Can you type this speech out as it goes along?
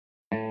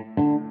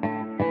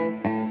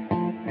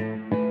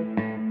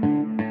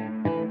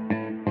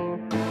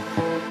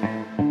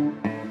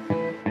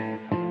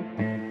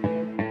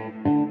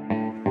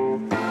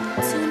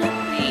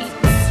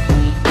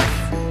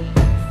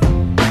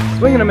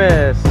Swing and a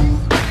miss.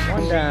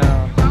 One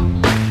down.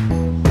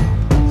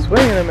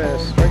 Swing and a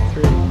miss. Strike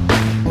three.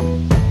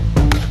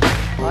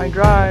 Line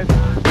drive.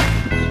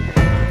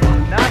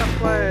 Not a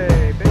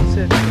play. Base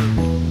hit.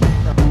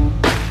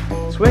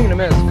 Swing and a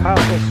miss. Kyle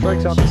Schultz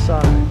strikes out the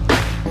side.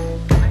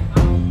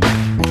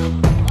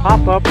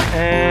 Pop up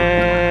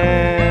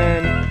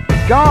and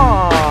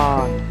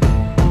gone.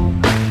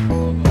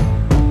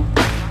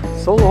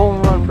 Solo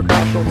home run for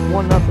Kyle Schultz.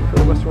 1-0 for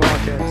the Western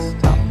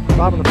Wildcats. Top,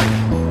 bottom of the fifth.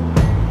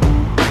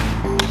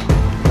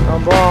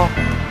 Ground ball.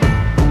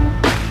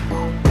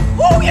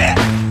 Oh yeah!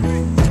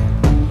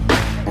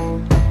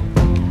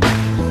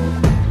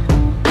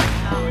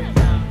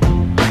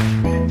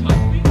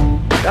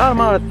 Got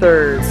him out of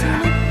third.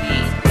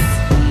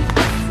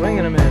 Swing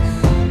and a miss.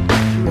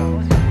 2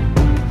 outs.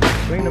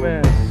 Swing and a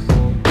miss.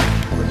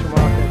 Western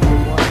Wildcats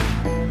with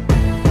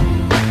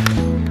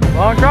 1.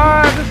 Long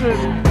drive. This is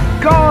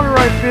gone to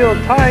right field.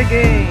 Tie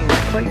game.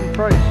 Clayton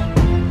Price.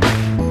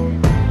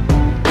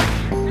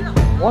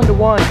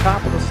 1-1.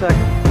 Top of the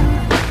second.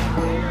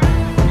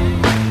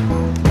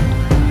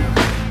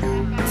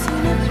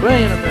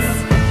 Swing and a miss.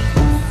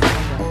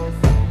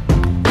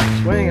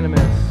 Swing and a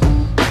miss.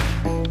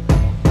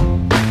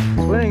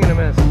 Swing and a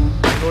miss.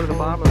 Go to the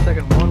bottom of the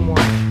second. 1-1.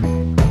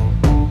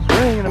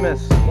 Swing and a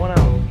miss. 1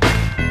 out.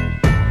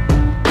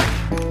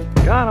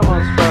 Got him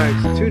on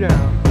strikes. 2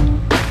 down.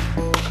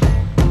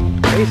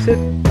 Base hit.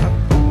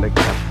 Make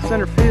up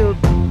center field.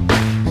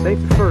 Safe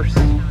to first.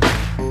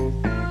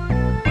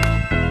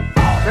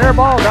 Fair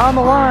ball down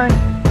the line.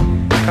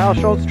 Kyle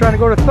Schultz trying to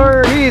go to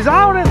third. He's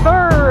out at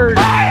third.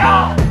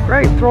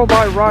 Great throw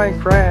by Ryan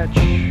Cratch.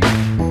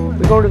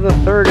 We go to the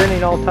third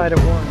inning, all tied at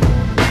 1.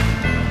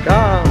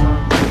 Got him.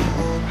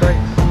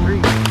 Strikes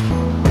 3.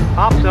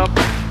 Pops up.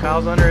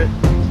 Kyle's under it.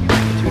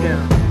 2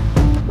 down.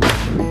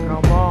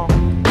 Ground ball.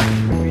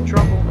 Could be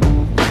trouble.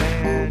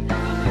 And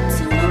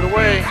threw it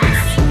away.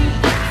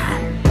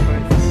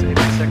 Right to save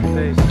at second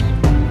base.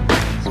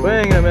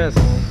 Swing and a miss.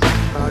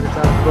 Kyle gets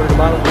out to go to the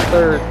bottom of the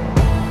third.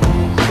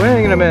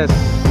 Swing and a miss.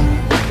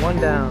 1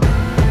 down.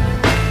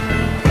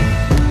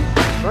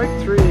 Strike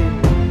 3.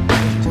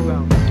 2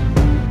 outs.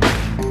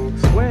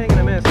 Swing and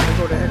a miss. We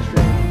go to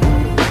extra.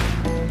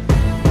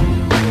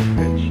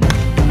 Pitch.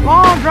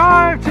 Long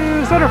drive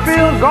to center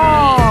field.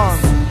 Gone.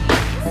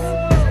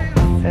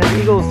 And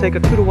the Eagles take a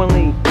 2-1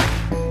 lead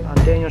on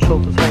Daniel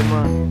Schultz's home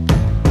run.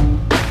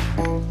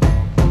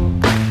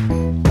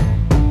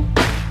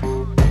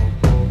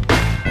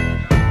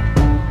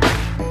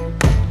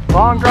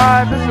 Long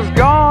drive. This is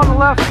gone to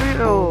left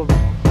field.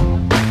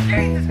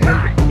 And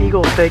the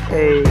Eagles take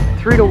a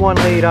 3-1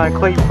 lead on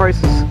Clayton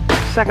Price's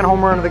second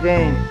home run of the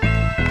game.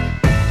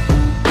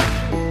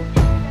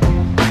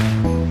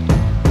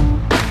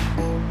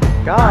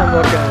 Gone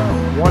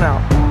looking. 1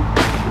 out.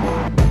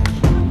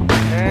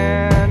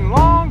 And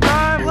long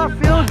drive left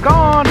field.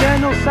 Gone.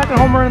 Daniel's second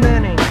home run of the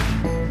inning.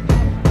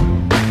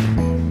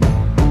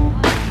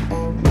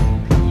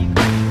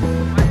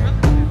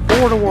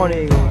 Four to 1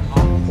 Eagles.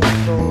 4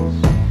 souls.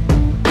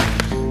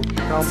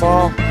 Ground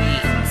ball.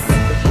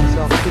 Takes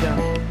himself 2 down.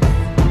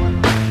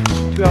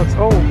 2 outs.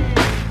 Oh.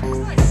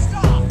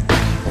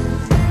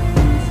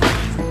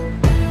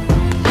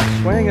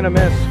 Swing and a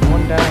miss.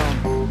 1 down.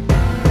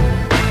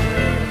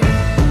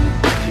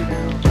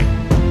 2 down.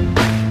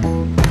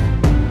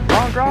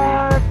 Long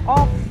drive.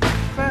 Off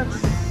fence.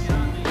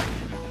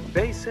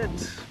 Base hit.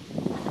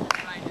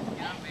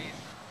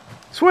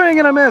 Swing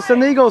and a miss.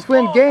 And the Eagles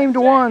win game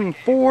to 1.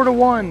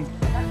 4-1.